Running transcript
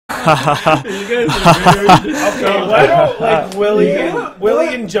guys are very okay. Why don't like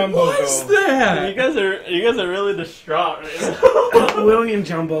Willie and Jumbo What's go? that? You guys are really distraught right now. Willie and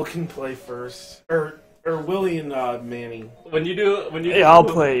Jumbo can play first, or Willie and Manny. When you do Yeah, I'll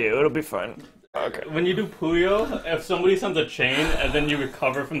play you. It'll be fun. Okay. When you do Puyo, if somebody sends a chain and then you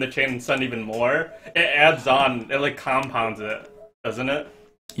recover from the chain and send even more, it adds on. It like compounds it, doesn't it?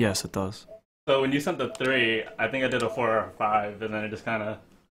 Yes, it does. So when you sent the 3, I think I did a 4 or a 5, and then it just kind of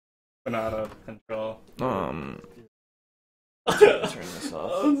went out of control. Turn this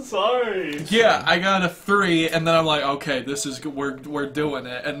off. I'm sorry. Yeah, I got a 3, and then I'm like, okay, this is we're doing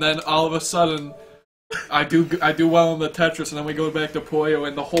it, and then all of a sudden, I do well in the Tetris, and then we go back to Puyo,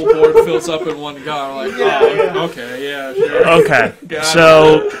 and the whole board fills up in one go. I'm like, okay, yeah, sure. Okay,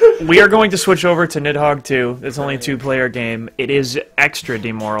 so we are going to switch over to Nidhogg 2. It's only a 2-player game. It is extra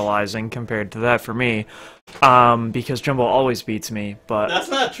demoralizing compared to that for me, because Jumbo always beats me. But That's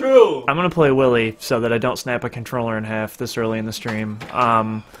not true. I'm gonna play Willie so that I don't snap a controller in half this early in the stream.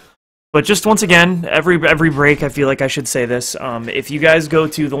 But just once again, every break, I feel like I should say this. If you guys go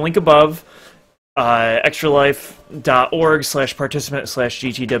to the link above,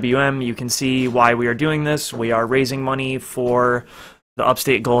 extralife.org/participant/GTWM, you can see why we are doing this. We are raising money for the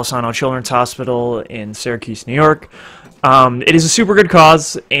Upstate Golisano Children's Hospital in Syracuse, New York. It is a super good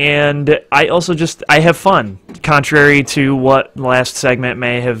cause, and I also I have fun, contrary to what last segment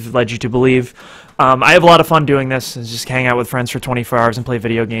may have led you to believe. I have a lot of fun doing this, just hang out with friends for 24 hours and play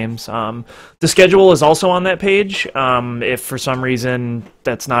video games. The schedule is also on that page. If for some reason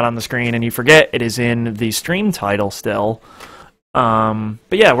that's not on the screen and you forget, it is in the stream title still. But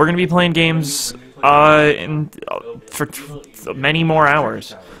yeah, we're going to be playing games for many more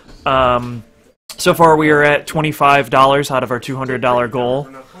hours. So far we are at $25 out of our $200 goal.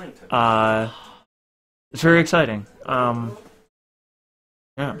 It's very exciting.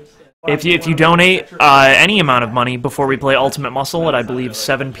 Yeah. If you donate any amount of money before we play Ultimate Muscle at, I believe,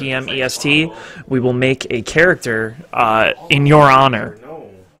 7 p.m. EST, we will make a character in your honor.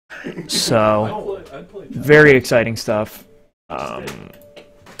 So, very exciting stuff.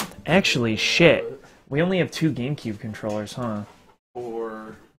 Actually, shit. We only have 2 GameCube controllers, huh?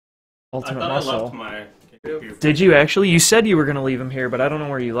 For Ultimate I Muscle. I left my GameCube. Did you actually? You said you were going to leave them here, but I don't know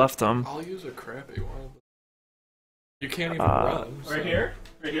where you left them. I'll use a crappy one. You can't even run. So. Right here?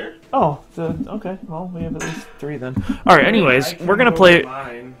 Right here? Oh, okay. Well, we have at least 3 then. All right. Anyways, we're gonna play.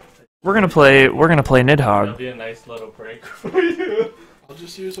 We're gonna play Nidhogg. That'll be a nice little break for you. I'll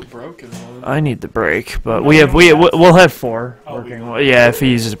just use a broken one. I need the break, but we'll have 4 working. Yeah, if he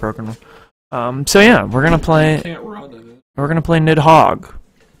uses a broken one. So yeah, we're gonna play. You can't run in it. We're gonna play Nidhogg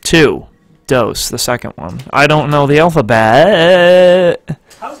 2. Dose, the second one. I don't know the alphabet.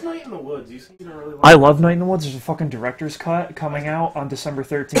 How's Night in the Woods? You seem to really like I love Night in the Woods. There's a fucking director's cut coming out on December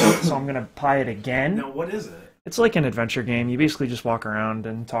 13th, so I'm gonna buy it again. Now, what is it? It's like an adventure game. You basically just walk around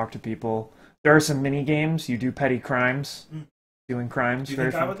and talk to people. There are some mini games. You do petty crimes, doing crimes. Do you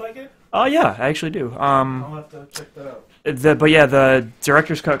very think I fun. would like it? Oh yeah, I actually do. I'll have to check that out. But yeah, the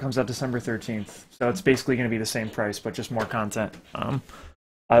director's cut comes out December 13th, so it's basically going to be the same price, but just more content.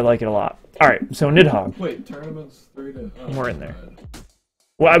 I like it a lot. All right, so Nidhogg. Wait, tournaments 3 to. Oh, We're in there.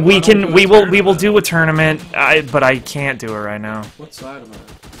 Well, we will do a tournament, but I can't do it right now. What side am I?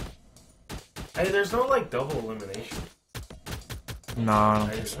 Hey, there's no like double elimination. No, I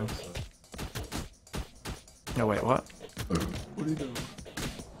don't think so. No, wait, what? What are you doing?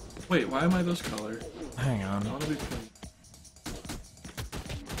 Wait, why am I this color? Hang on. I want to be pink.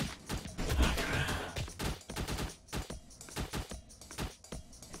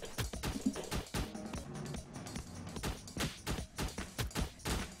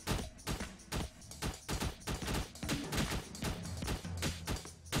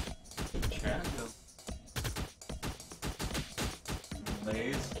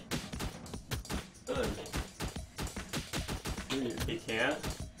 Good. He can't.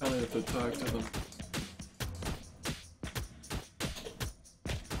 I have to talk to them.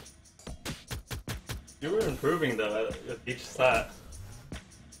 You were improving though at each set.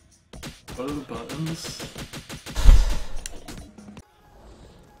 What are the buttons?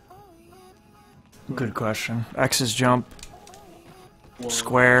 Good question. X is jump.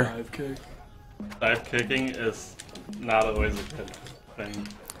 Square. Dive kick. Dive kicking is not always a good thing.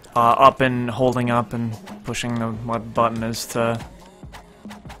 Up and holding up and pushing the what button is to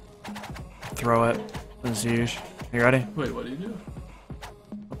throw it. As usual. You ready? Wait, what do you do?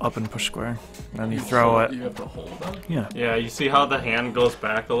 Up and push square. Then you throw it. You have to hold up? Yeah. Yeah, you see how the hand goes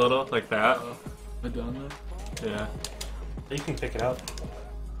back a little, like that? I done that? Yeah. You can pick it up.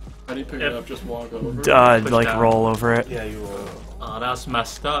 How do you pick it up? Just walk over? Like down. roll over it. Yeah, you will. Oh, that's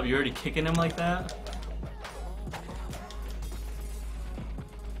messed up. You already kicking him like that?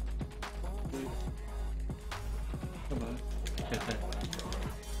 Come on.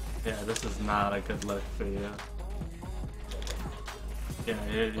 Yeah, this is not a good look for you. Yeah,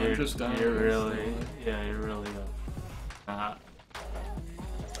 you're just down you're here, really, so- yeah, you're really not.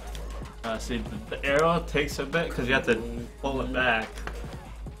 See, the arrow takes a bit because you have to pull it back.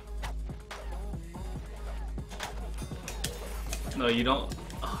 No, you don't.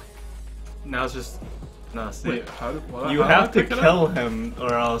 Oh, now it's just no. See, Wait, how did, what, you how do I have to pick it kill up? him,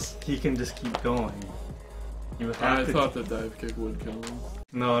 or else he can just keep going. You have I to. thought the dive kick would kill him.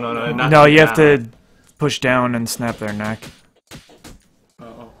 No, not No, you have now. to push down and snap their neck.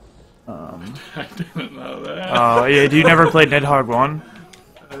 Uh-oh. Um, I didn't know that. oh, yeah, you never played Nidhogg 1?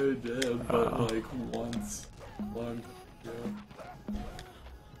 I did, but like once. Long ago.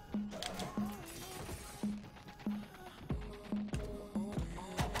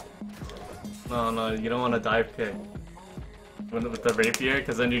 No, you don't want to dive kick with the rapier,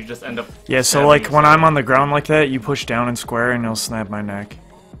 because then you just end up. Yeah, so stabbing like when yourself. I'm on the ground like that, you push down and square and you'll snap my neck.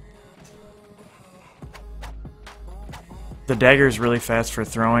 The dagger is really fast for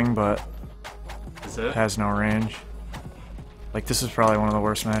throwing, but Is it? has no range. Like, this is probably one of the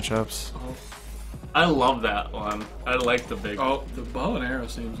worst matchups. Oh, I love that one. I like the big. oh, the bow and arrow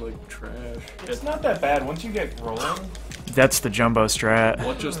seems like trash. It's not that bad once you get rolling. That's the jumbo strat.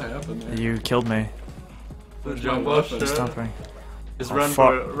 What just happened there? You killed me. The Where's jumbo my weapon? shit. Stumping. Just Oh, run fuck.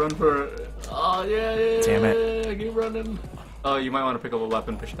 for it. Run for it. Oh yeah. Damn it. Yeah, keep running. Oh, you might want to pick up a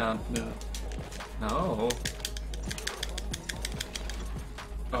weapon. Push down. No. No.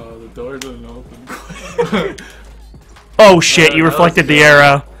 Oh, the door didn't open. Oh shit, you that was reflected the good.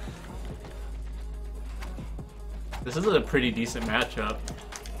 arrow. This is a pretty decent matchup.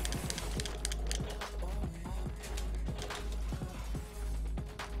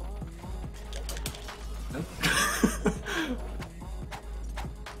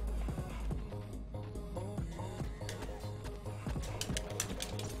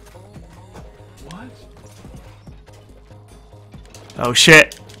 What? Oh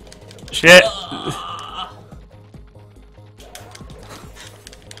shit. Shit.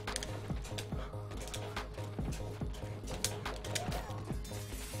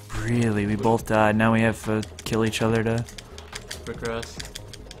 Really, we both died. Now we have to kill each other to... Progress.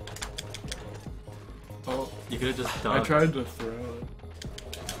 Oh, You could have just I done. tried to throw it.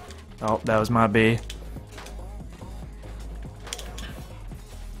 Oh, that was my B.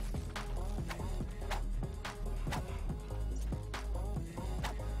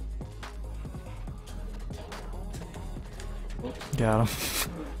 Got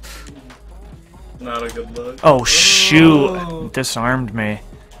him. Not a good look. Oh shoot! Oh. Disarmed me.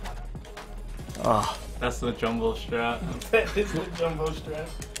 Oh, That's the jumbo strat. That is the jumbo strap.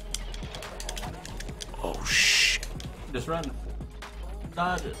 oh shit. Just run.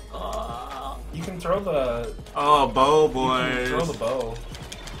 Dodge it. Oh, You can throw the. bow You can throw the bow.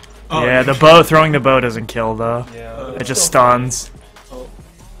 Oh, Yeah, the bow, throwing the bow doesn't kill though. Yeah. It just stuns.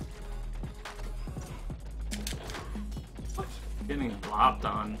 Getting blopped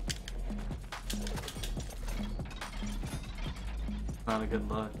on. Not a good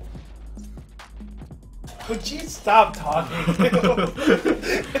look. Would you stop talking?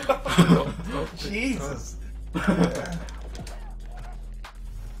 Jesus.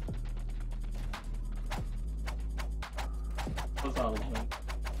 What's all this?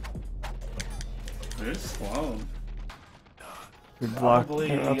 They're slow. We blocked Probably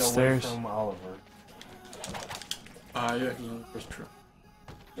her away upstairs. from Oliver. Ah, yeah, he's on the first try.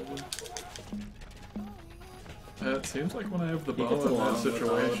 It seems like when I have the bow gets in that along with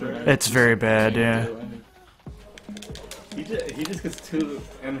situation, Oliver. I It's very bad, can't yeah. do anything. He just gets too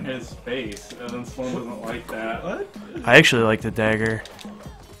in his face, and then Sloan doesn't like that. What? I actually like the dagger.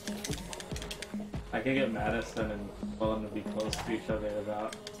 I can get Madison and Sloan to be close to each other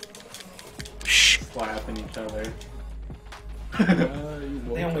without Shh. slapping each other.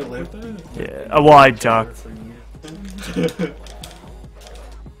 They only live Yeah. A wide duck. for years.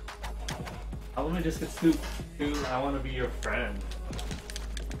 Oliver just gets too, I want to be your friend.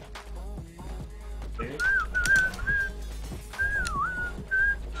 See?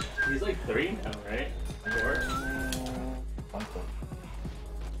 He's like 3 now, right? 4?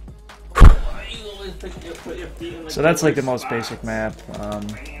 Why you always put your feet in the So that's like the killer most spots? basic map.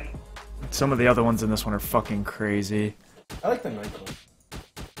 Some of the other ones in this one are fucking crazy. I like the nightclub.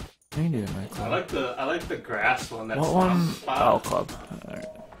 You can do it, Mike. I like the grass one. That's What one? spot. Oh, club. Alright.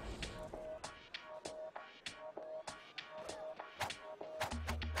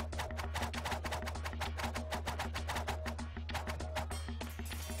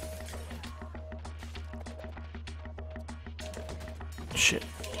 shit.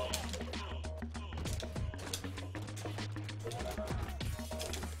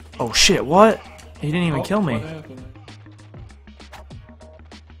 Oh shit, what? He didn't even kill me. What happened?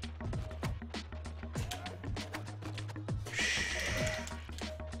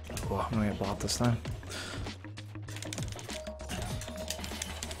 Cool, I'm gonna get blocked this time.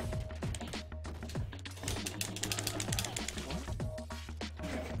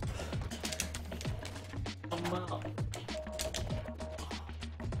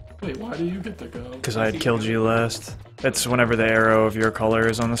 Wait, why do you get to go? Because I had killed you last. It's whenever the arrow of your color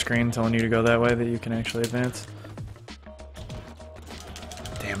is on the screen telling you to go that way that you can actually advance.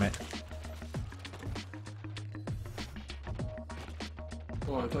 Damn it.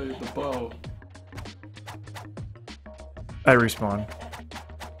 Oh, I thought you had the bow. I respawn.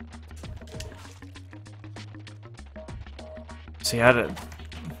 See,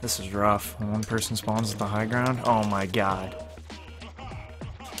 this is rough. When one person spawns at the high ground. Oh my god.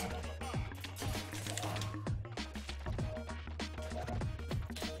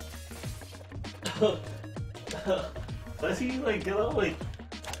 Does he like get out like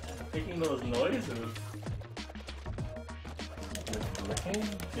making those noises?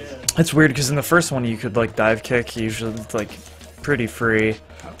 Yeah. It's weird because in the first one you could like dive kick, usually it's like pretty free,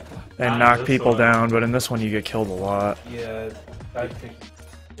 and knock this people one. down, but in this one you get killed a lot. Yeah, dive kick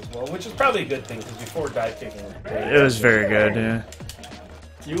as well, which is probably a good thing because before dive kicking, It was very good, yeah.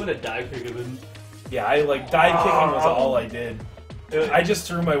 You would have dive kicked him. yeah, I like dive kicking was all I did. I just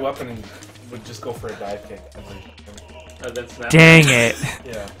threw my weapon and would just go for a dive kick. That's snap. Dang it.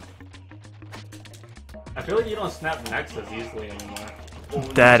 Yeah. I feel like you don't snap necks as easily anymore. Well,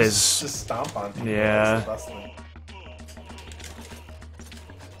 That just is... stomp on people. Yeah. That's the best thing.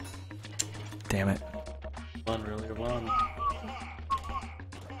 Damn it. Run, really, run.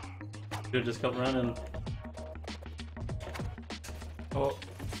 Dude just kept running. Oh,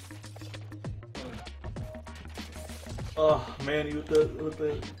 Oh, Manny with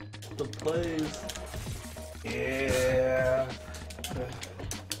the plays. Yeah. okay.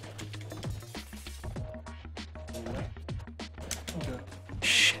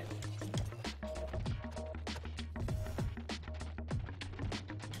 Shit.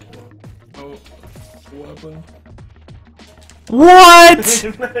 Oh, weapon. What?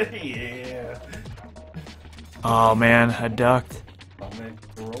 Yeah. Oh man, I ducked. Oh man,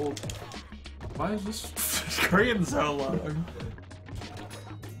 rolled. Why is this screen so long?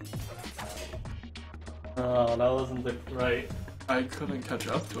 Oh, that wasn't the right. I couldn't catch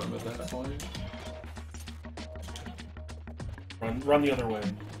up to him at that point. Run the other way.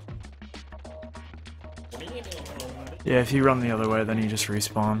 Yeah, if you run the other way, then you just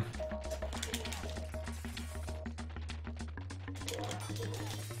respawn.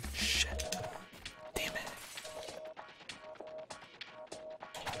 Shit. Damn it.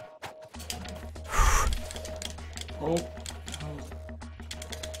 Oh.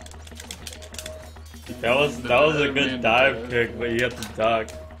 That was a good dive kick, but you have to duck.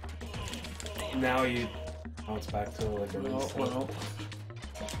 Now you bounce back to like a reset. Well,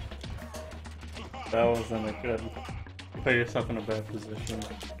 That wasn't a good. You put yourself in a bad position.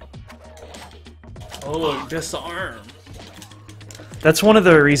 Oh look, disarm. That's one of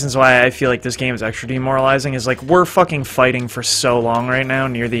the reasons why I feel like this game is extra demoralizing, is like, we're fucking fighting for so long right now,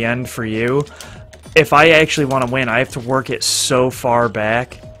 near the end for you. If I actually want to win, I have to work it so far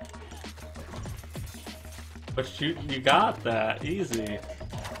back. But you got that easy.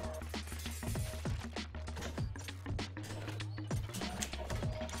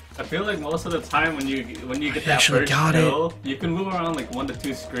 I feel like most of the time when you get that actually first got kill, you can move around like 1 to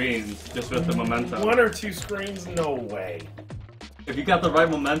 2 screens just with the momentum. 1 or 2 screens? No way. If you got the right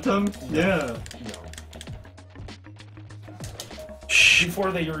momentum, yeah. No. Shh.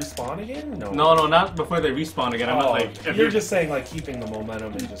 Before they respawn again? No. No, not before they respawn again. I meant like if you're just saying like keeping the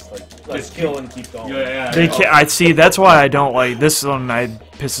momentum and just like Just skill and keep going. yeah. They can't, I see. That's why I don't like this one.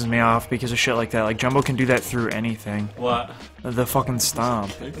 Pisses me off because of shit like that. Like Jumbo can do that through anything. What? The fucking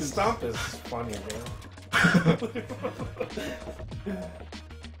stomp. The stomp is funny, man.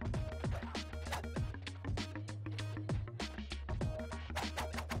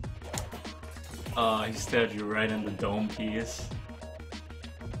 He stabbed you right in the dome piece.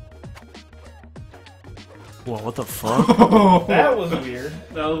 Whoa, what the fuck? That was weird.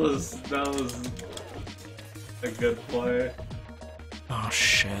 That was a good play. Oh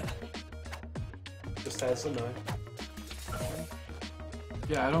shit. Just has a knife.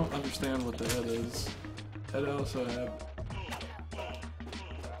 yeah, I don't understand what the head is. Head also have.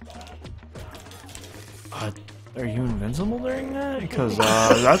 Are you invincible during that? Because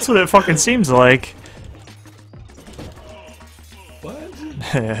that's what it fucking seems like. What?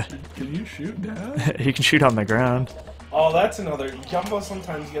 Can you shoot down? You can shoot on the ground. Oh, that's another. Jumbo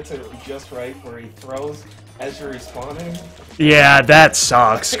sometimes gets it just right where he throws as you're respawning. Yeah, that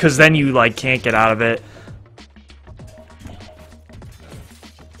sucks, because then you, like, can't get out of it.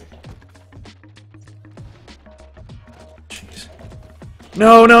 Jeez.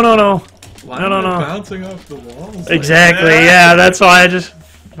 No, no, no, no. Why No, no, am I no. bouncing off the walls? Exactly, Like that? yeah, that's why I just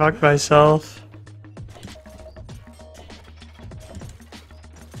fucked myself.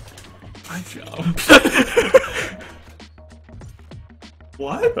 I jumped.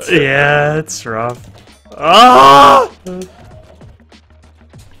 What? Yeah, it's rough. Ah!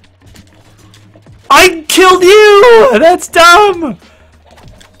 I killed you! That's dumb!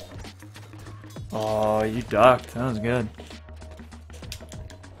 Oh, you ducked. That was good.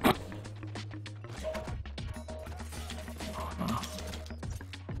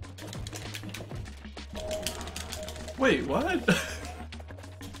 Wait, what?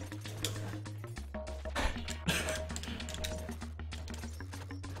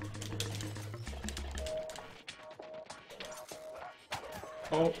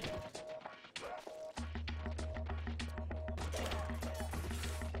 Oh.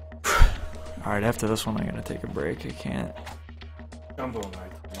 Alright, after this one, I'm gonna take a break. I can't. Jumbo and I.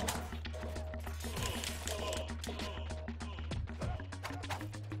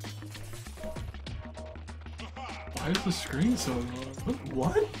 Why is the screen so low?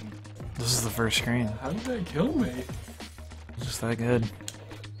 What? This is the first screen. How did that kill me? It's just that good.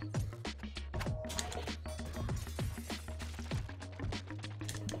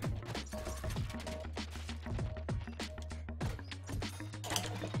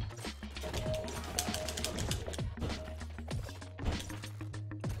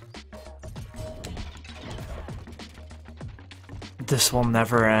 This will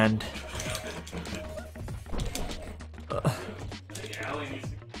never end.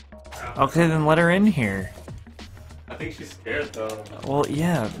 Okay, then let her in here. I think she's scared though. Well,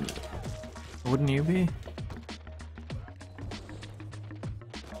 yeah. Wouldn't you be?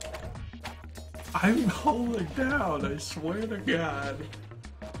 I'm holding down, I swear to God.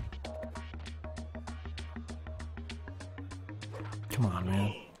 Come on,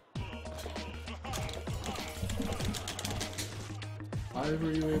 man. Why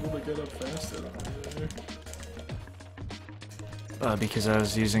were you able to get up faster than me there? Because I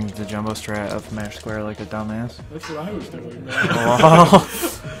was using the jumbo strat of mash square like a dumbass. That's what I was doing, man. Oh,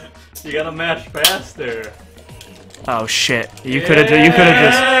 You gotta match faster. oh shit! You could have. You could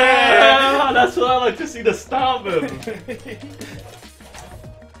have just. Yeah, that's what I like to see to stop him.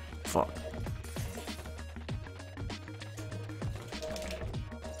 Fuck.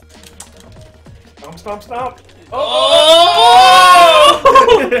 Stomp, stomp, stomp. Oh!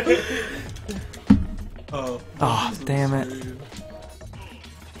 Oh, Oh, damn it.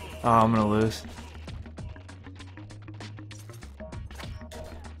 Oh, I'm gonna lose.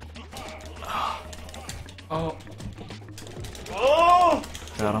 Oh, Oh!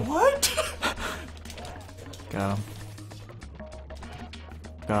 Got him. what? Got him.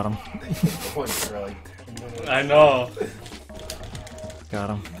 Got him. Went for like 10 minutes. I know. Got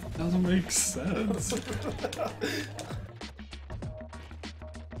him. Doesn't make sense.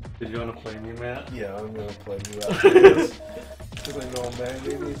 Did you want to play me, Matt? Yeah, I'm gonna play you after this. Because I know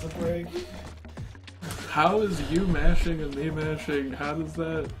Manny needs a break. How is you mashing and me mashing? How does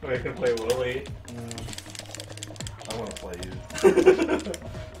that? Or I can play Willy. I wanna play you.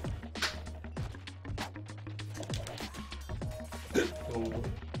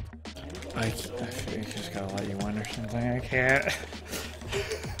 I just gotta let you win or something. I can't.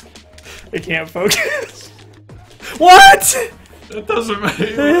 I can't focus. What? That doesn't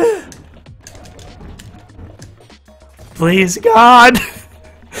make. Please, God.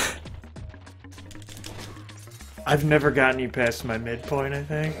 I've never gotten you past my midpoint, I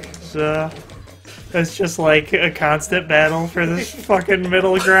think. So it's just like a constant battle for this fucking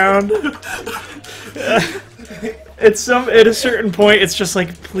middle ground. At a certain point, it's just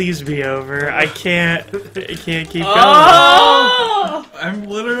like, please be over. I can't keep going. Oh! I'm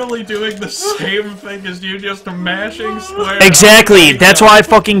literally doing the same thing as you, just mashing square. Exactly. That's why I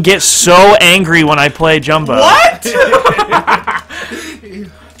fucking get so angry when I play Jumbo. What?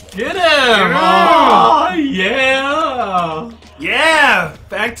 Get him! Oh, yeah! Yeah!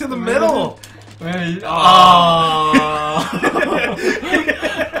 Back to the middle! Wait, Oh!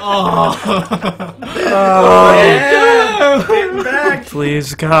 oh. Oh, Yeah! Getting back!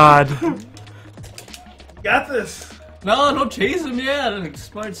 please, God. Got this! No, don't chase him yet.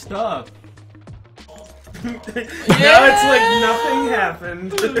 Smart stuff. Now it's like nothing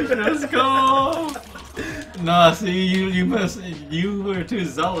happened. Let's go. No, see, you must. You were too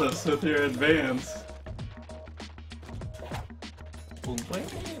zealous with your advance. Boom, boom,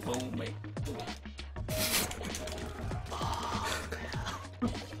 boom, boom.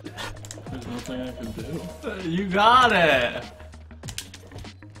 There's nothing I can do. You got it.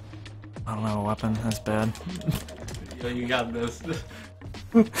 I don't have a weapon. That's bad. Yo, you got this.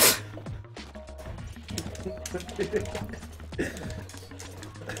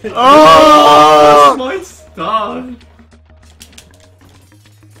 Oh! That's my stuff.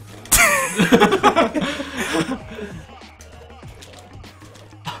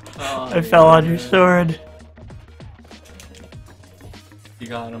 I fell on your sword. You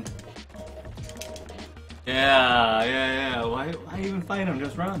got him. Yeah. Why even fight him?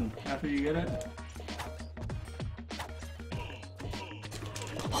 Just run after you get it.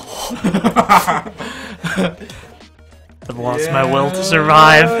 I've lost my will to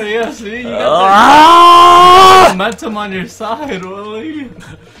survive. Yeah, see, you got the momentum on your side, Willie.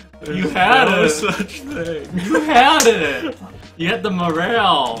 You had no it. such thing. You had it. You had the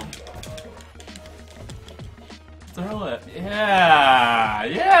morale. Throw it. Yeah.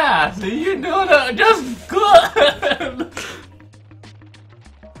 See, you're doing it just good.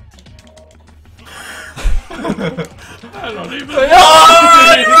 I don't even. Run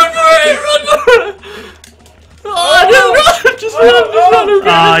Just run.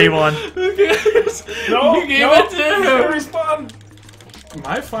 Ah, you won. Who cares? No, You gave it to him. Respawn.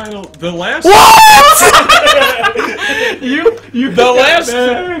 My final. The last. The last.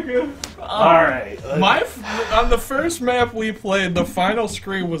 Alright. On the first map we played, the final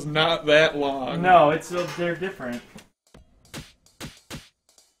screen was not that long. No, they're different.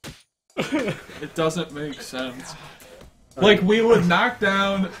 It doesn't make sense. Like, we would knock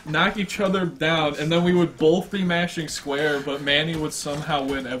each other down, and then we would both be mashing square, but Manny would somehow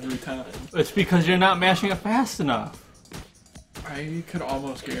win every time. It's because you're not mashing it fast enough. I could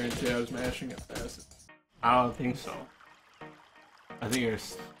almost guarantee I was mashing it fast. I don't think so. I think you're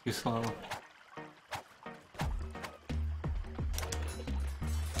too slow.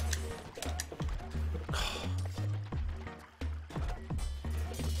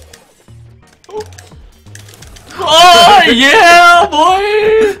 Oh yeah,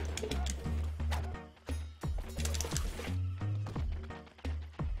 boy!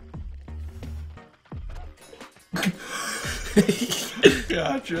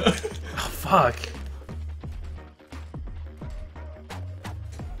 Gotcha. Oh, fuck.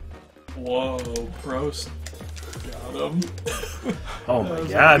 Whoa, pros. Got him. Oh That my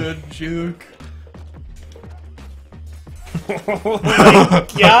was god. a good juke. Oh my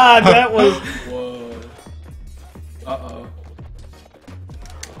god, that was... Whoa. Uh-oh.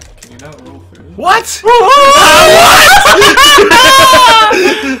 Can you not roll through? What?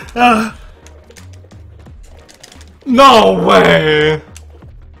 No way!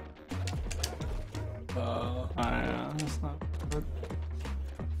 That's not good.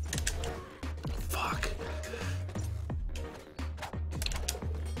 Fuck.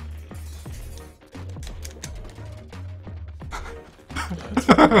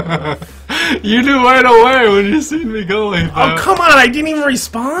 You knew right away when you seen me go like that. Oh, come on, I didn't even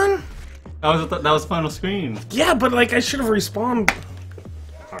respawn? That was final screen. Yeah, but like, I should have respawned.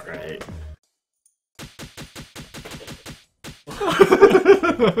 Alright.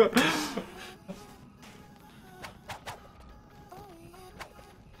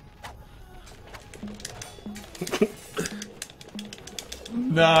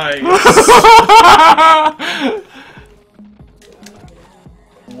 Nice.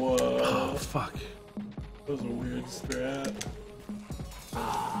 Whoa. Oh, fuck. That was a weird strat.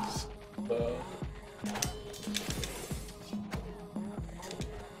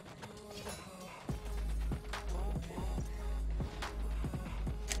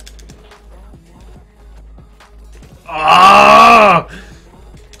 Ah!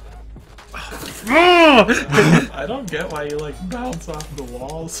 I don't get why you like bounce off the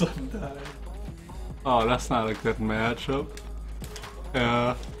wall sometimes. Oh, that's not a good matchup.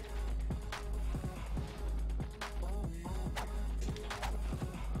 Yeah.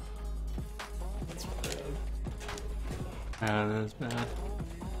 That's bad. Yeah, that is bad.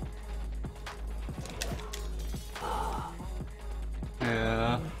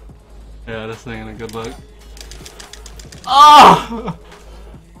 Yeah. Yeah, this ain't a good look. Oh!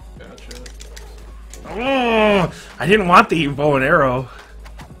 Gotcha. Oh, I didn't want the bow and arrow.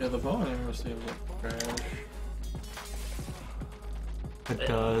 Yeah, the bow and arrow seems like trash. It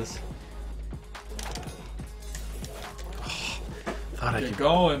does. Thought I Get could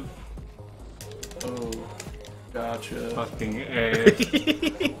going. Oh, gotcha. Fucking A.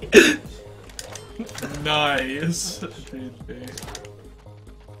 Nice.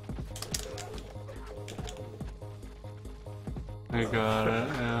 I got it,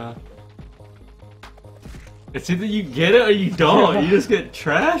 yeah. It's either you get it or you don't. You just get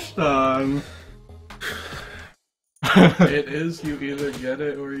trashed on. It is, you either get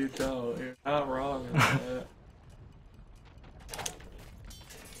it or you don't. You're not wrong in that.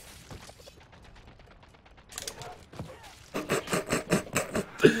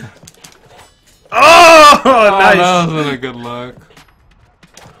 Oh, nice! That wasn't a good look.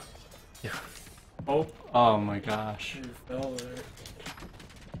 Oh, Oh my gosh. you fell there.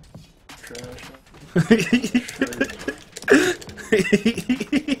 Trash.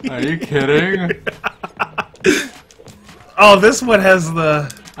 Are you kidding? Oh, this one has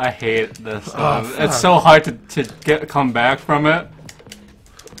the... I hate this Oh, one. fuck. It's so hard to come back from it.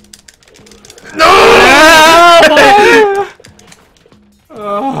 No!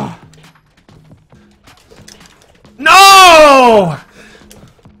 Oh. No!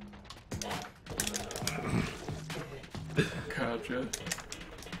 Gotcha.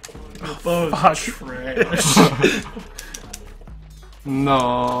 The bow's Fuck. trash.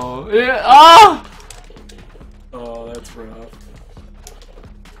 No. Yeah. Ah! Oh, that's rough.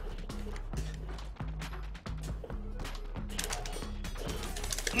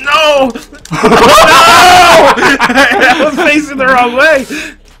 No! No! I was facing the wrong way.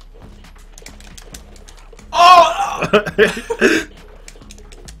 Oh!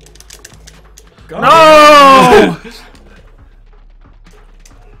 No!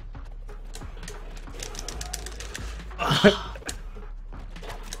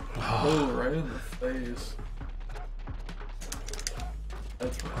 Oh, right in the face.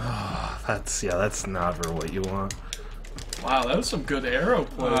 That's rough. That's never what you want. Wow, that was some good arrow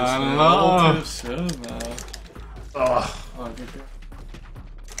plays. I there. know. All too soon, though. Oh, Oh, good guy.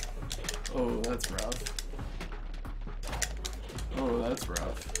 Oh, that's rough. Oh, that's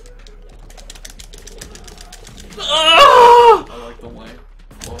rough. I like the lane.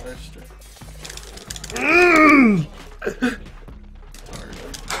 Forester.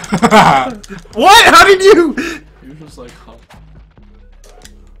 what? How did you? He was just like, huh.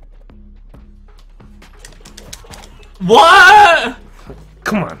 What?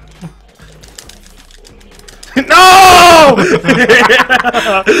 Come on. No!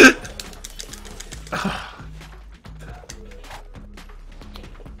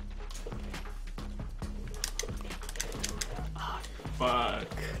 Fuck.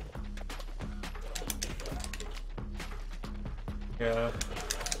 Yeah.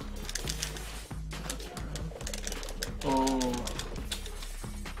 Oh.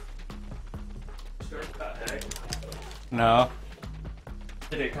 No.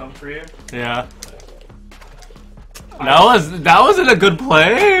 Did it come for you? Yeah. That wasn't a good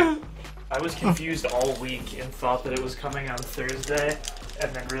play. I was confused all week and thought that it was coming on Thursday,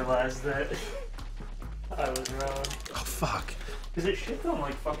 and then realized that I was wrong. Oh, fuck. Because it shipped on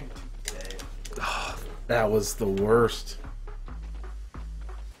like fucking Tuesday. That was the worst.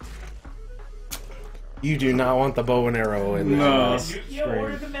 You do not want the bow and arrow in No. this You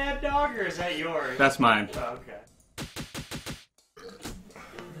ordered the Mad Dog, or is that yours? That's mine. Oh, okay.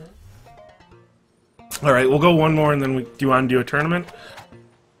 All right, we'll go one more, and then do you want to do a tournament?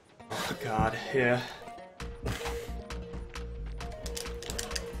 Oh god, yeah.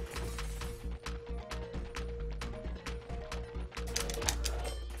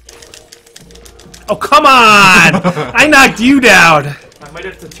 Oh, come on! I knocked you down! I might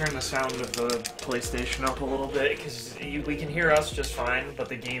have to turn the sound of the PlayStation up a little bit, because we can hear us just fine, but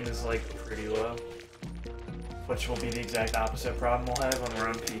the game is, like, pretty low. Which will be the exact opposite problem we'll have when we're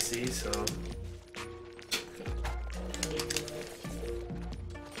on PC, so...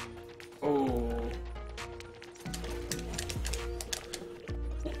 Oh.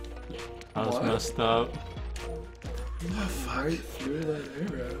 I was What? messed up. Right through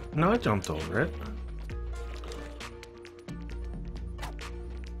that arrow. No, I jumped over it.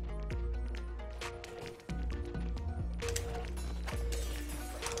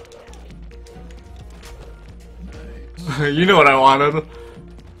 You know what I wanted. Oh,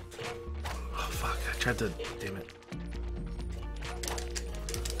 fuck. I tried to... Damn it.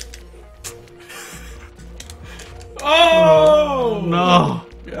 Oh! No.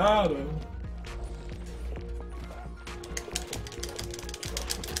 Got him.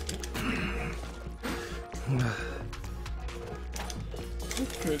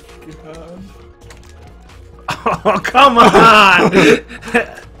 Good God. Oh, come on!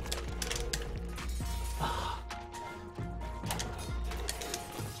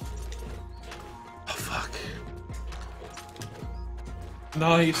 Oh, fuck.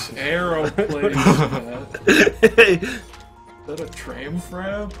 Nice arrow placement. Is that a train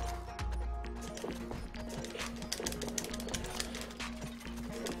frab?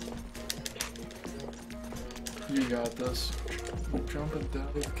 You got this. Jumping down.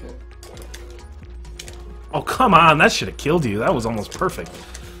 Okay. Oh, come on. That should have killed you. That was almost perfect.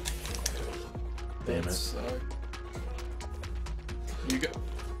 Damn it. You got.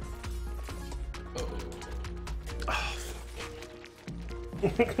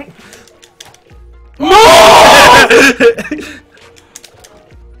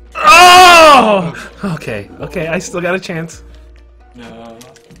 Oh! Okay, okay, I still got a chance. No.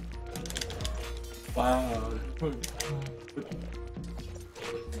 Wow.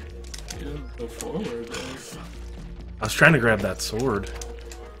 Go forward. I was trying to grab that sword.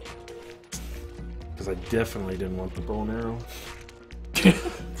 Because I definitely didn't want the bow and arrow.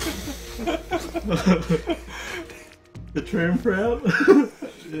 The trim prep?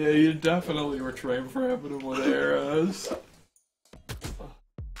 Yeah, you definitely were train frabbing him with arrows.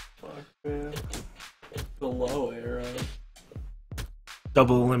 Fuck, man. The low arrow.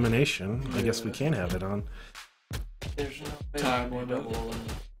 Double elimination. I guess we can have it on. There's no Time limit. double.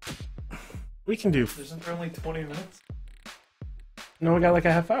 We can do... Isn't there only 20 minutes? No, we got like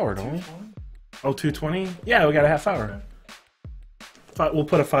a half hour, don't we? Oh, 2:20? Yeah, we got a half hour. We'll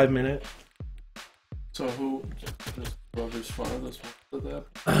put a 5-minute. So who? Just whoever's farthest to that?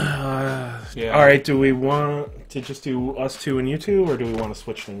 Yeah. Alright, do we want to just do us two and you two, or do we want to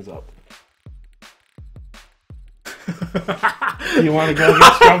switch things up? You want to go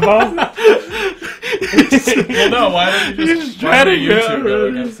against Jumbo? Well, no, why don't you just try to you two go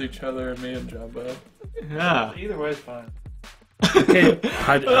against each other and me and Jumbo? Yeah. Either way is fine. Okay.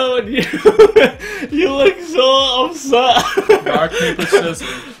 Oh, you look so upset. Rock, paper,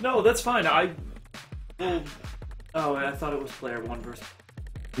 scissors. No, that's fine. Well, oh, I thought it was player 1 versus...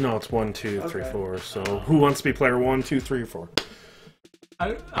 No, it's 1, 2, 3, Okay. 4. So who wants to be player 1, 2, 3, 4?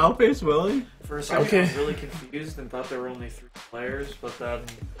 I'll face Willie. For a second, Okay. I was really confused and thought there were only 3 players, but then...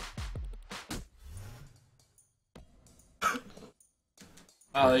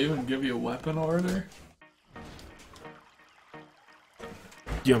 They even give you a weapon order? Do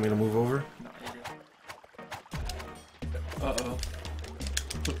you want me to move over? Uh-oh.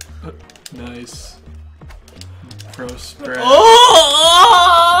 Nice. Frustrates.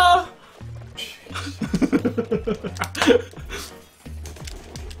 Oh!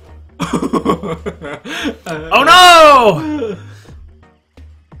 Oh no!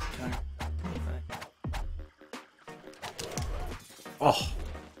 Oh.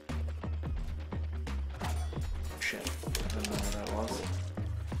 Shit. I don't know what that was.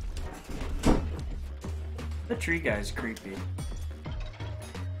 The tree guy's creepy.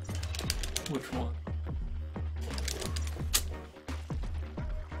 Which one?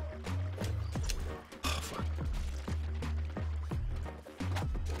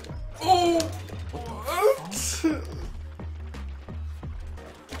 Oh!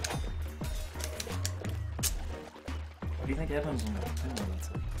 What do you think happens in the tournament?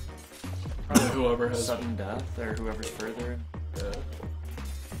 Probably whoever has Sudden death, or whoever's further.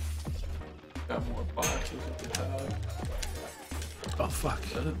 got more boxes at the top. Oh fuck.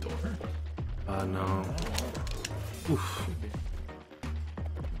 Is that a door? No. Oof.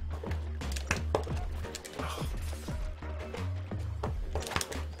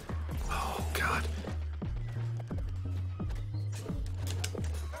 Oh god.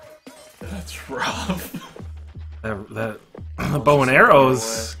 That's rough. That the bow and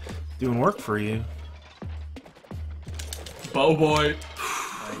arrows doing work for you. Bow boy.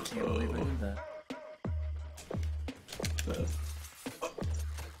 I can't believe I did that.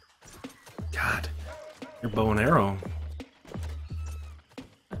 God. Your bow and arrow.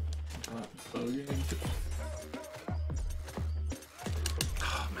 Oh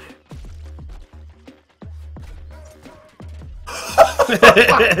man.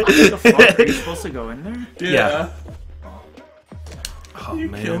 The fuck? Are you supposed to go in there? Yeah. Oh You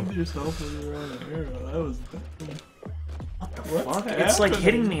man. killed yourself with your own arrow. That was. What the What's fuck? It's like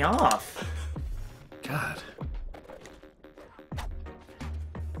happening? hitting me off. God.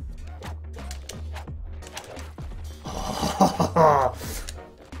 Oh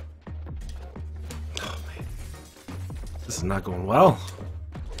man. This is not going well.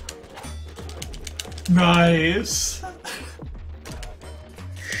 Nice.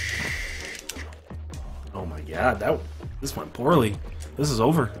 Oh my god, this went poorly. This is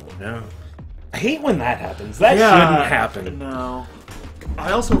over. Yeah. I hate when that happens. That shouldn't happen. No.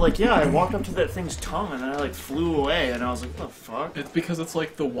 I also, like, yeah, I walked up to that thing's tongue and then I, like, flew away and I was like, what the fuck? It's because it's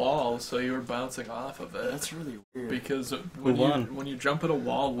like the wall, so you were bouncing off of it. That's really weird. Because when you jump at a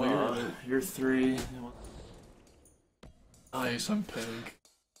wall weird, You're 3. nice, I'm pink.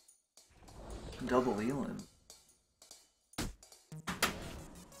 Double Elan.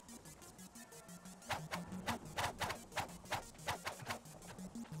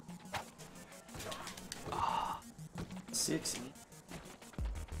 Six.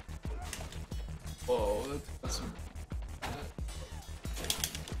 Whoa, that's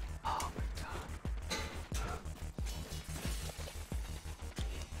Oh my god.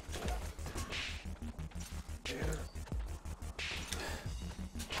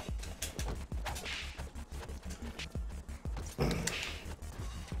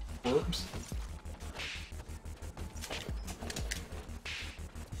 whoops.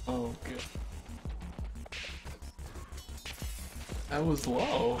 Oh, good. That was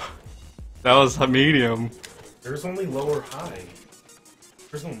low. That was a medium. There's only low or high.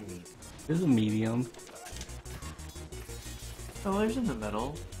 There's no medium. There's a medium. Oh, there's in the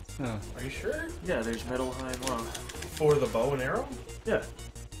middle. Oh. Are you sure? Yeah, there's middle, high, and low. For the bow and arrow? Yeah.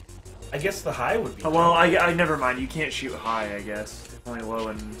 I guess the high would be. Oh, well, I never mind. You can't shoot high, I guess. Only low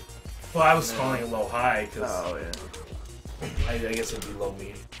and... Well, I was calling it low high because Oh, yeah. I guess it'd be low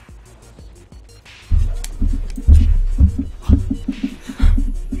medium.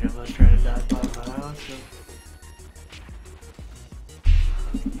 Jimbo's trying to dive by my house, so...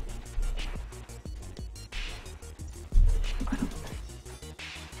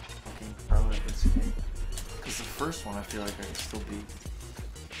 Fucking pro at this game. Because the first one I feel like I could still beat.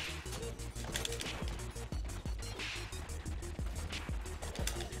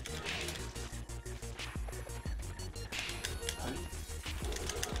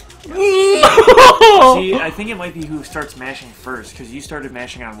 See, I think it might be who starts mashing first, because you started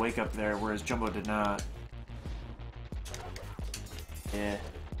mashing on Wake Up there, whereas Jumbo did not. Yeah.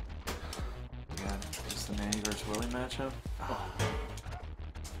 God, just the Manny vs. Willie matchup. Oh.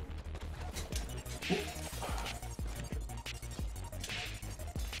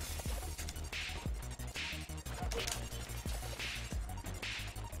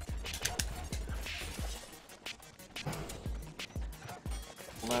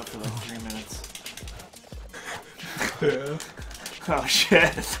 Hold out for like 3 minutes. Yeah. Oh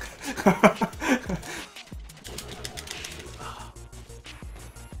shit.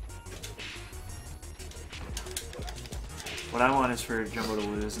 What I want is for Jumbo to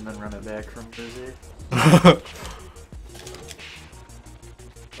lose and then run it back from Busy. I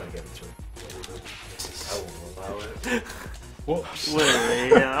get it through. I will allow it. Whoops.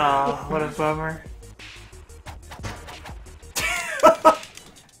 Literally, what a bummer.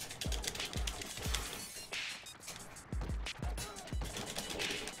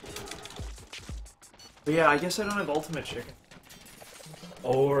 But yeah, I guess I don't have Ultimate Chicken.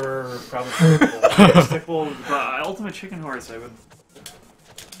 Or probably. Well, but Ultimate Chicken Horse, I would.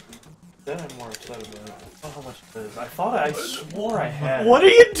 Then I'm more upset about it. I don't know how much it is. I swore I had. What are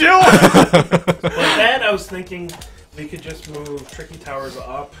you doing? But then I was thinking we could just move Tricky Towers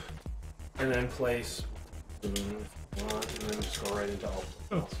up and then place and then just go right into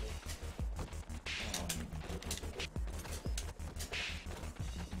Ultimate.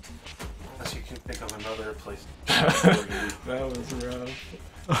 Unless you can think of another place. That was rough.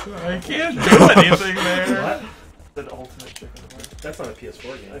 I can't do anything there. What? The Ultimate Chicken Horse. That's not a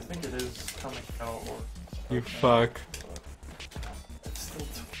PS4 game. I think it is coming out. Or You fuck. it's still.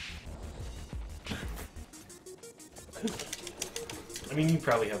 I mean, you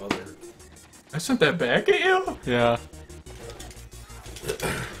probably have other. I sent that back at you? Yeah.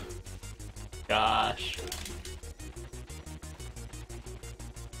 Gosh.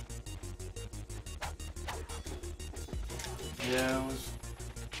 Yeah, it was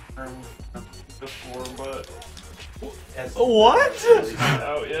before, but As What?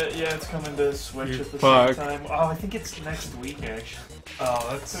 oh yeah, it's coming to Switch You at the fuck. same time. Oh, I think it's next week actually. Oh,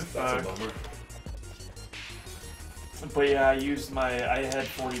 that's a bummer. But yeah, I had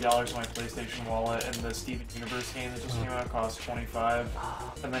 $40 on my PlayStation wallet, and the Steven Universe game that just came out cost $25,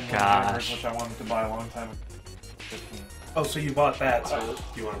 and then Gosh. Windjammers, which I wanted to buy a long time ago, $15. Oh, so you bought that, so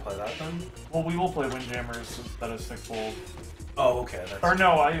do you want to play that then? Well, we will play Windjammers instead of Stickfold. Oh, okay. That's... Or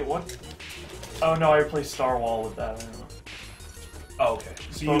no, what? Oh no, I play Star Wall with that. Oh, okay.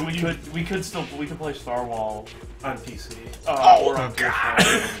 So But we could play Star Wall on PC. or on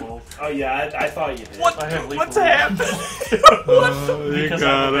PS4. Oh yeah, I thought you did. What? I have What's Lethal happened? Oh, you Because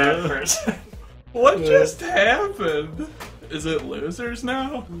got I'm a bad it. person. What just happened? Is it losers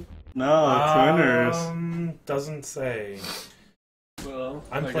now? No, it's winners. Doesn't say. Well,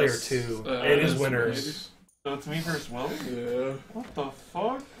 I'm I player guess, 2. it It is is winners. So it's me versus Will? Yeah. What the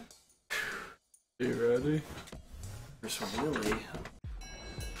fuck? You ready? There's really.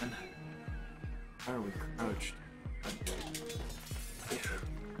 How are we crouched?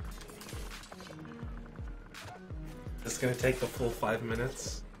 It's gonna take the full 5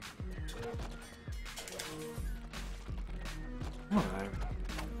 minutes. Alright.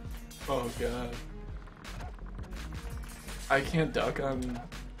 Oh god. I can't duck on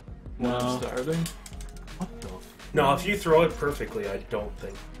when I'm starting. What the? No, if you throw it perfectly, I don't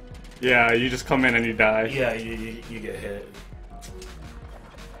think. Yeah, you just come in and you die. Yeah, you get hit.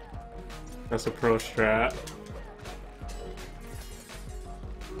 That's a pro strat.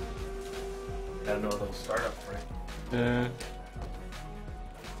 Gotta know those startups, right? Yeah.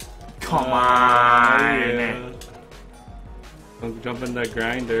 Come on! Yeah. I'll jump in the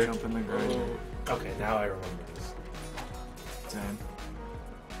grinder. Jump in the grinder. Okay, now I remember this. Same.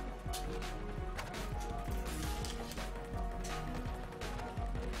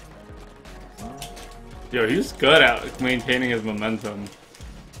 Yo, he's good at maintaining his momentum.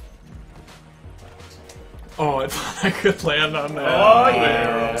 Oh, I thought I could land on that. Oh,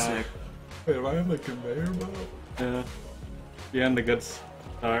 yeah. Sick. Wait, am I on the conveyor belt? Yeah. You had a good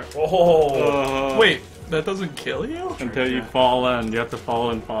start. Oh! Wait, that doesn't kill you? Until you fall in. You have to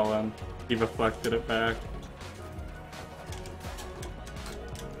fall in, fall in. He reflected it back.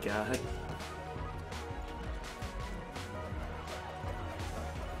 God.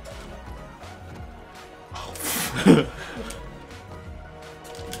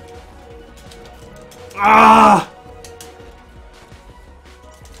 Ah!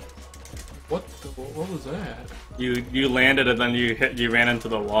 What was that? You landed and then you ran into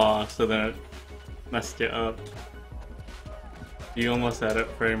the wall, so then it messed you up. You almost had it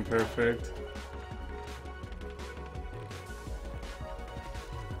frame perfect.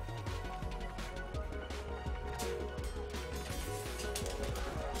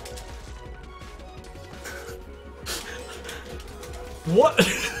 What?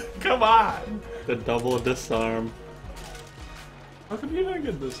 Come on! The double disarm. How come you didn't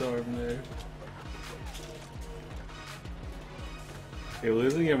get disarmed there? You're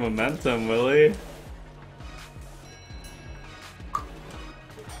losing your momentum, Willie.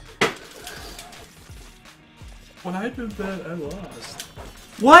 When I did that, I lost.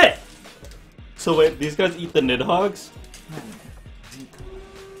 What? So wait, these guys eat the Nidhoggs?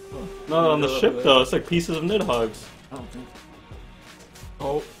 No, on the ship though, it's like pieces of Nidhoggs. I don't think.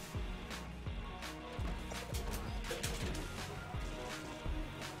 Oh.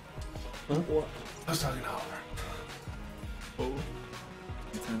 Huh? I was talking to Oliver. Oh.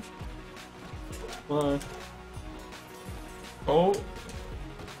 Why? Oh.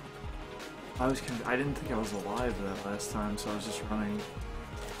 I didn't think I was alive that last time, so I was just running.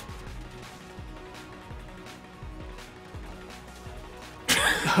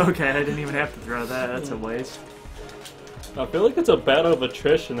 Okay, I didn't even have to throw that. That's a waste. I feel like it's a battle of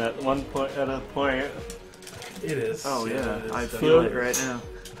attrition at one point. At a point, It is. Oh yeah, it is. I feel it right now.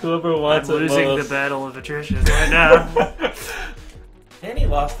 whoever I'm wants it losing most. the battle of attrition right now. Manny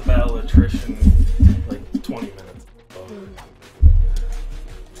lost the battle of attrition like 20 minutes ago.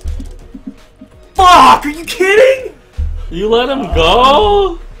 Fuck! Are you kidding? You let him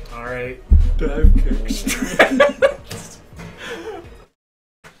go? Alright. Dive kick.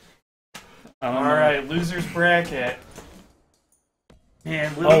 Alright, loser's bracket.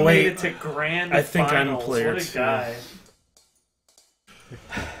 Man, Willie Oh, wait. made it to grand I think I'm finals. player What a two. guy.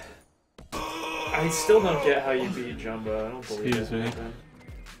 I still don't get how you beat Jumbo. I don't believe Excuse it. me.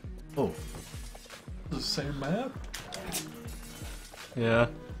 Oh. The same map? Yeah.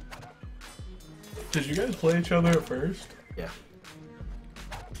 Did you guys play each other at first? Yeah.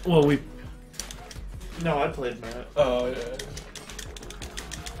 Well, we. No, I played Matt. Oh, yeah.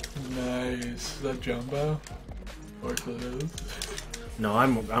 Nice. Is that Jumbo? Of course it is. No,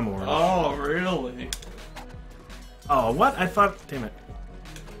 I'm orange. Oh, really? Oh, what? I thought. Damn it.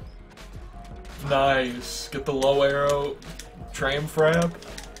 Nice. Get the low arrow tram frap.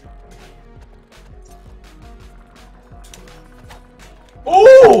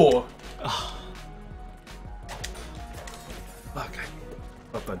 Oh! Fuck.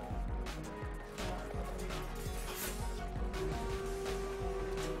 Up, bud.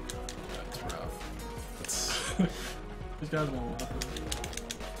 That's rough. He's got no weapon.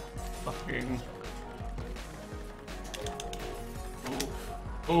 Fucking.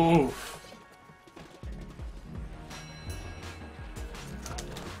 Oof.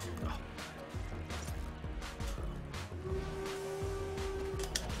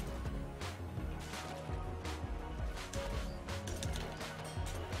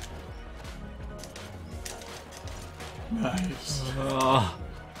 Nice. Oh.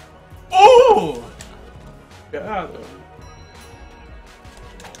 Oh! Got him.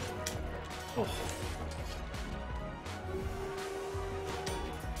 Oh.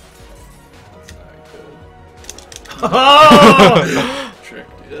 That's not good.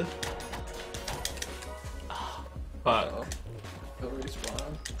 Tricked you. Fuck. He'll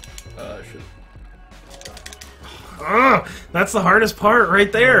respawn. I should. That's the hardest part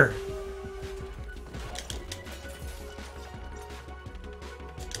right there.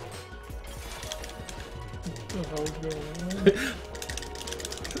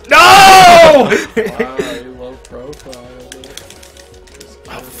 No! Wow, you low profile.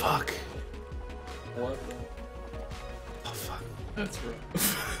 Oh fuck. What? Oh fuck. That's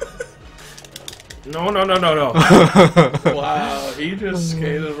rough. No. Wow, he just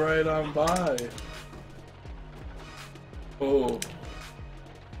skated right on by. Oh.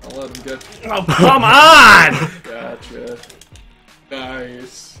 I'll let him get you. Oh, come on! Gotcha.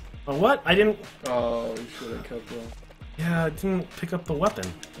 Nice. Oh, what? I didn't. Oh, you should have kept going. Yeah, I didn't pick up the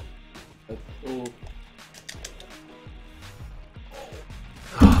weapon. Oh.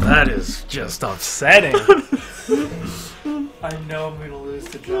 Oh, that is just upsetting. I know I'm gonna lose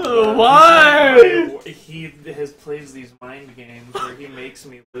to John. Why? He plays these mind games where he makes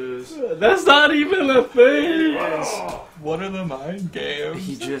me lose. That's not even a thing! Yes. What are the mind games?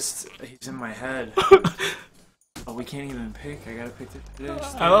 He's in my head. Oh, we can't even pick. I gotta pick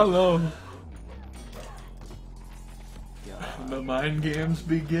this. I don't know. The mind games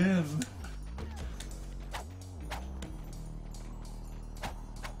begin.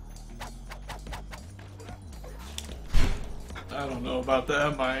 I don't know about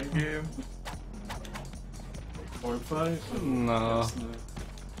that mind game. Board fight? No. Guess not.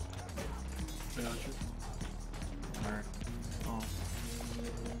 Gotcha. Alright. Oh.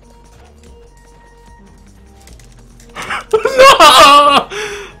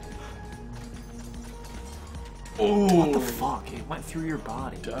 Ooh. What the fuck? It went through your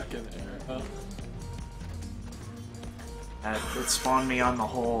body. Duck in air, huh? It spawned me on the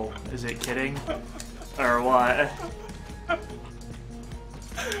hole. Is it kidding? Or what?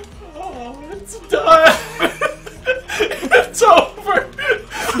 Oh, it's done! It's over!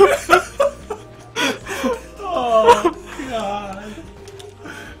 Oh, God.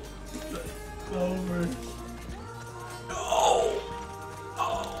 It's over.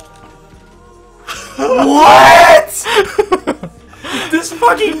 What? This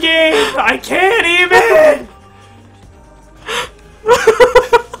fucking game! I can't even!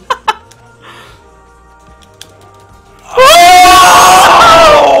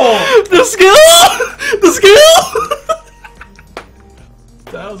 Oh! The skill! The skill!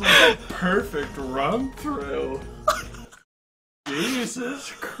 That was like a perfect run through.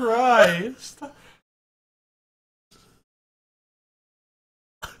 Jesus Christ.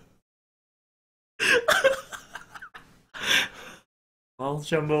 Well,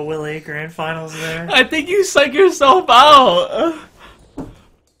 Jumbo Willie, grand finals there. I think you psych yourself out. Oh,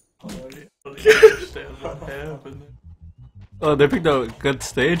 yeah. I understand what happened. Oh, they picked a good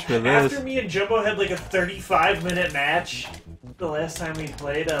stage for this. After me and Jumbo had like a 35-minute match, the last time we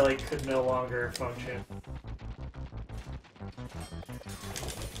played, I like could no longer function.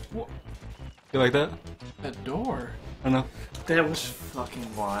 You like that? That door. I know. That was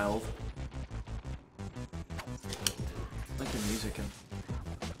fucking wild. I like the music and.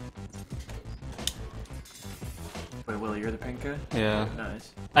 Wait, Willie, you're the pink guy? Yeah.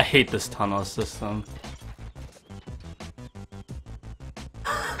 Nice. I hate this tunnel system.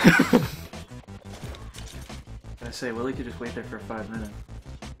 I say, Willie could just wait there for 5 minutes.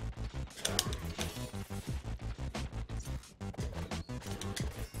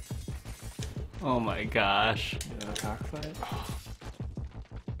 Oh my gosh. You know, cockfight?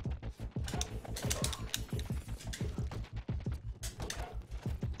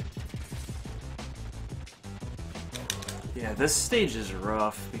 Yeah, this stage is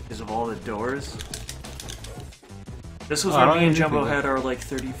rough because of all the doors. This was I where don't me and even Jumbo think had our like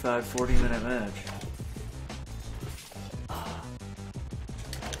 35-40 minute match.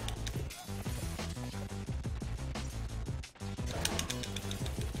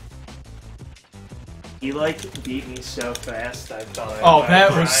 He like beat me so fast I thought Oh,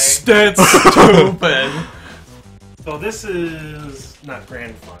 that was that's stupid. So this is not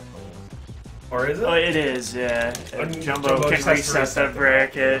grand final, or is it? Oh, it is, yeah. Jumbo Jumbo can just has to reset reset the the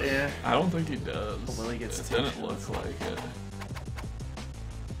bracket, yeah. I don't think he does. Well, he gets it taken didn't look like it.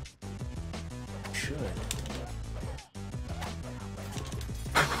 Should.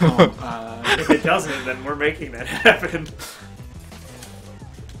 Oh, If it doesn't, then we're making that happen.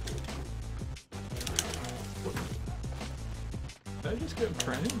 just getting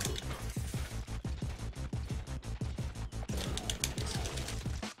pranked?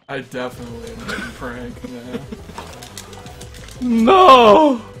 I definitely am getting pranked now.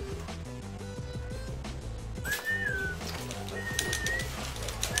 No!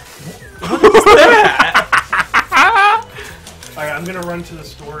 Alright, I'm gonna run to the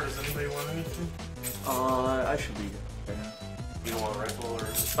store. Does anybody want anything? I should be good. You don't want Red Bull or...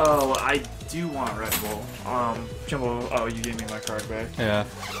 Oh, I do want Red Bull. Jumbo, oh, you gave me my card back. Yeah.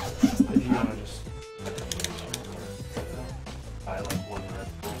 If you wanna just... I like one Red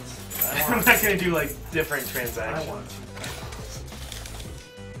Bull. I'm not gonna do like different transactions. I want two.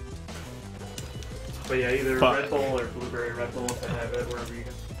 But yeah, either Fuck. Red Bull or Blueberry Red Bull if I have it, wherever you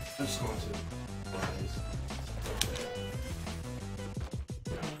go. I'm just going to.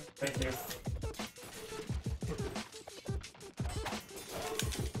 Thank you.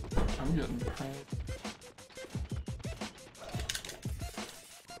 I'm getting pranked.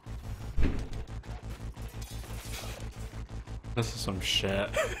 This is some shit.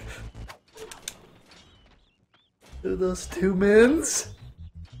 Those 2 mins?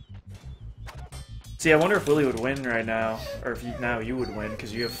 See, I wonder if Willie would win right now, or if you would win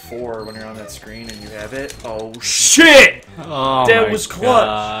because you have 4 when you're on that screen and you have it. Oh shit! Oh That my was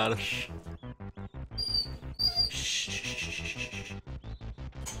clutch. gosh.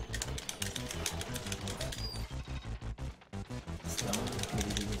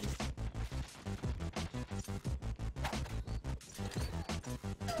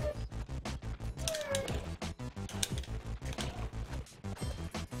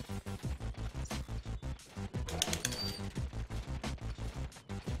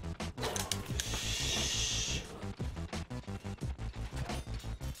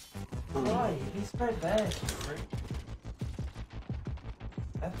 Why? He's right back.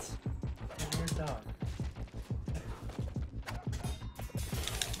 That's a weird dog.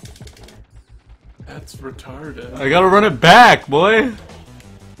 That's retarded. I gotta run it back, boy.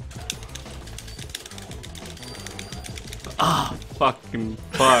 Ah, fucking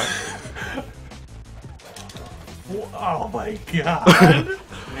fuck. Oh my god!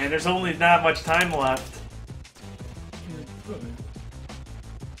 Man, there's only not much time left.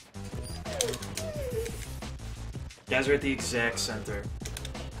 You guys are at the exact center.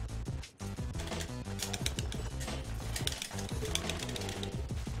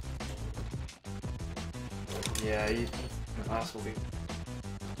 Yeah, you impossible.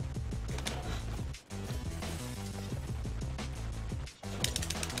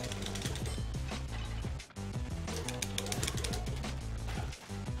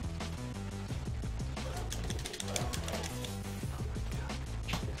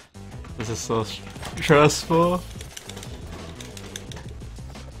 This is so stressful.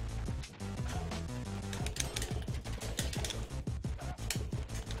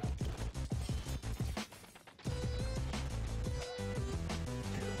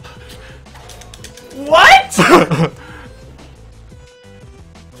 What?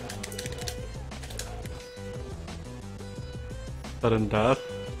 Sudden death?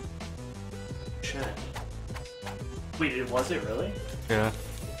 Shit. Wait, was it really? Yeah.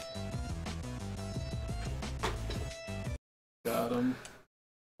 Got him.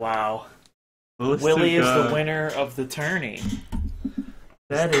 Wow. Willie's Willie too is the good. winner of the tourney.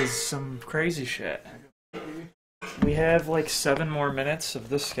 That is some crazy shit. We have like 7 more minutes of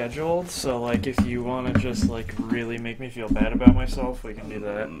this scheduled, so like if you want to just like really make me feel bad about myself, we can do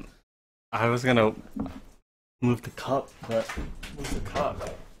that. I was gonna move the cup, but What's the cup?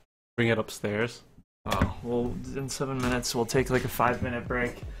 bring it upstairs. Oh, well, in 7 minutes we'll take like a 5-minute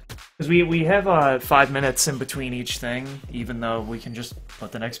break. Because we have 5 minutes in between each thing, even though we can just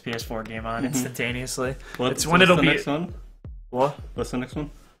put the next PS4 game on instantaneously. It's when it'll the be... next one? What? What's the next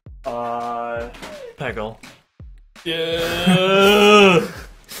one? Peggle. Yeah.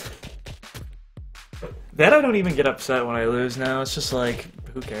 That I don't even get upset when I lose now. It's just like,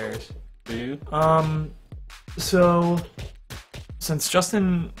 who cares? Do you? So since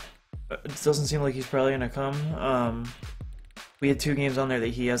Justin doesn't seem like he's probably gonna come, we had 2 games on there that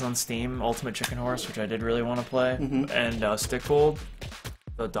he has on Steam: Ultimate Chicken Horse, which I did really want to play, and Stickfold,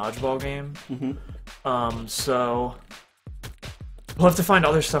 the dodgeball game. So we'll have to find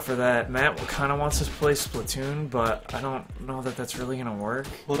other stuff for that. Matt kind of wants us to play Splatoon, but I don't know that that's really gonna work.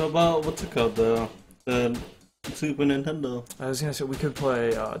 What about, what's it called, the Super Nintendo? I was gonna say we could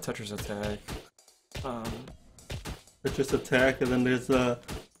play Tetris Attack. Tetris Attack, and then there's the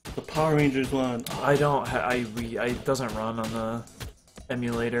Power Rangers one. I don't. It doesn't run on the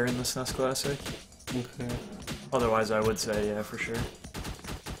emulator in the SNES Classic. Okay. Otherwise, I would say yeah for sure.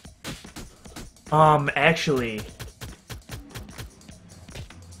 Actually,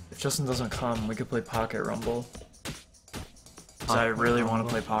 Justin doesn't come, we could play Pocket Rumble. 'Cause I really want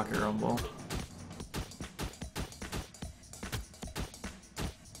to play Pocket Rumble. How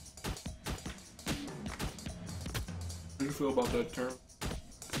do you feel about that term?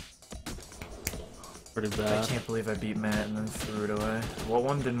 Pretty I bad. can't believe I beat Matt and then threw it away. What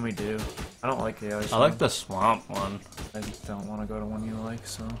one didn't we do? I don't like the ice I like the swamp one. I don't want to go to one you like,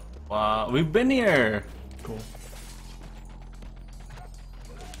 so... Wow, we've been here. Cool.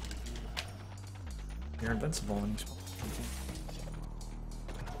 You're invincible when you spawn.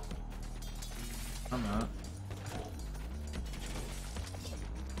 I'm not.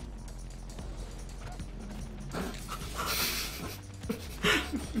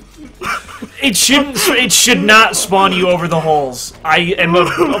 It should not spawn you over the holes. I am a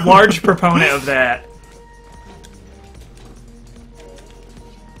large proponent of that.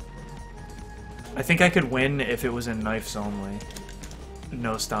 I think I could win if it was in knives only.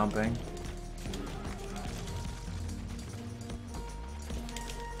 No stomping.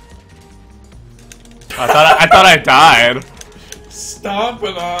 I thought I died.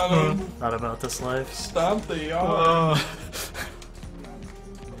 Stomping on him. Not about this life. Stomp the yard.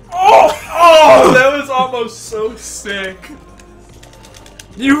 Oh, that was almost so sick.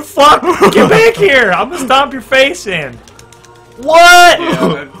 You fuck! Get back here! I'm gonna stomp your face in. What?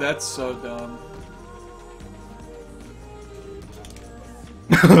 Yeah, that's so dumb.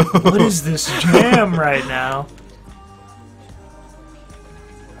 What is this jam right now?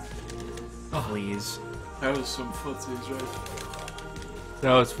 Please. That was some footsies, right?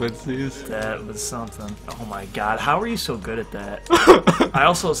 That was footsies. That was something. Oh my god, how are you so good at that? I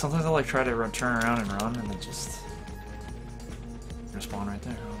also, sometimes I like try to turn around and run and it just... Respawn right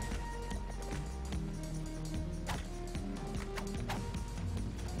there.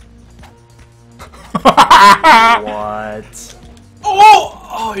 What?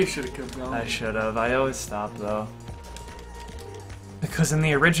 Oh, you should have kept going. I should have. I always stop though. Because in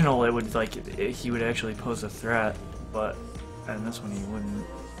the original, it would like he would actually pose a threat, but in this one he wouldn't.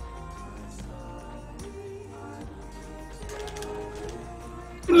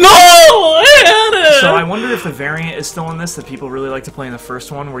 No! So I wonder if the variant is still in this that people really like to play in the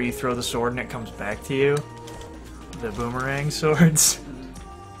first one, where you throw the sword and it comes back to you. The boomerang swords.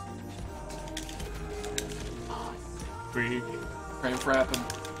 Freak. Try and frap him.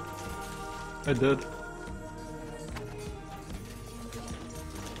 I did.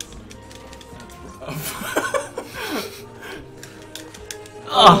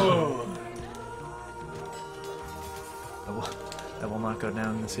 Oh. That will not go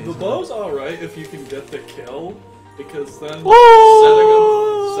down this The season. bow's alright if you can get the kill, because then setting up the...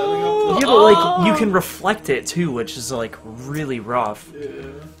 Yeah, but like you can reflect it too, which is like really rough. Yeah.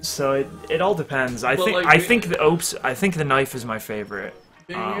 So it all depends. I But, think like, I think the knife is my favorite.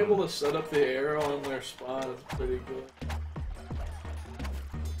 Being able to set up the arrow on their spot is pretty good.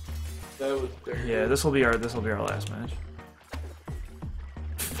 That was very Yeah, good. this will be our last match.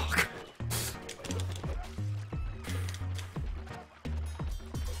 Fuck.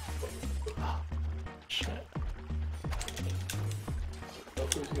 Shit.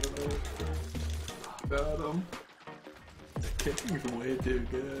 Who's gonna make it? Got him. Kicking's way too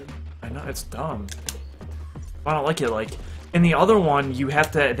good. I know it's dumb. I don't like it. Like in the other one,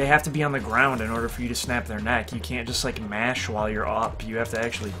 they have to be on the ground in order for you to snap their neck. You can't just like mash while you're up. You have to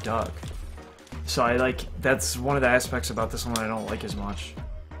actually duck. So that's one of the aspects about this one I don't like as much.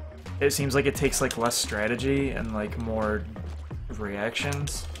 It seems like it takes like less strategy and like more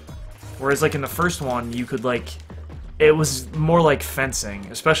reactions. Whereas like in the first one, you could like, it was more like fencing,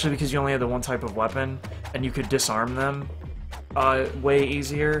 especially because you only had the one type of weapon and you could disarm them way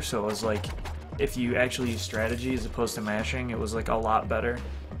easier. So it was like, if you actually use strategy as opposed to mashing, it was like a lot better.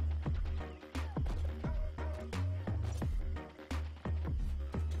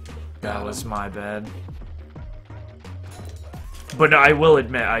 That was my bad. But I will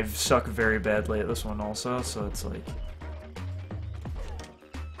admit, I've sucked very badly at this one also, so it's like...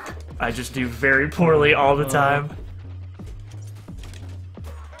 I just do very poorly all the time.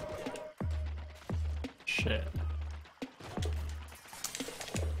 Shit.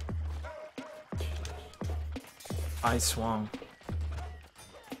 I swung.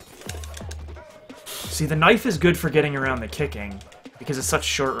 See, the knife is good for getting around the kicking, because it's such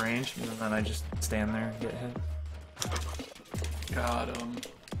short range, and then I just stand there and get hit. Got him.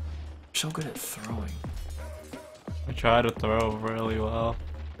 You're so good at throwing. I try to throw really well.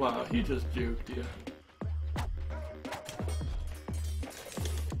 Wow, he just juked you.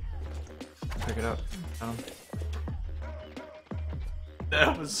 Pick it up.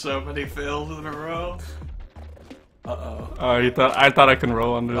 That was so many fails in a row. Uh-oh. Oh, I thought I can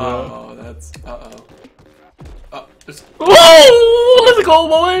roll under that. Oh, that's... Uh-oh. Whoa! Let's go,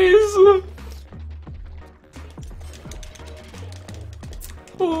 boys!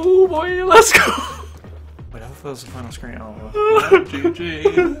 Oh boy, let's go! Wait, I thought that was the final screen. Oh,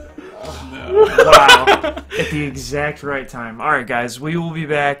 GG. wow. At the exact right time. Alright, guys, we will be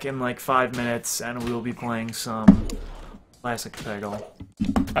back in like 5 minutes, and we will be playing some classic Peggle.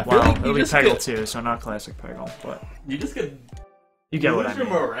 I feel Wow, like it'll you be just Peggle get, too, so not classic Peggle, but you just get you get what I lose your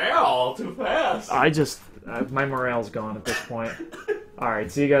mean. morale too fast. I just, my morale's gone at this point.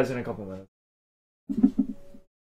 Alright, see you guys in a couple minutes.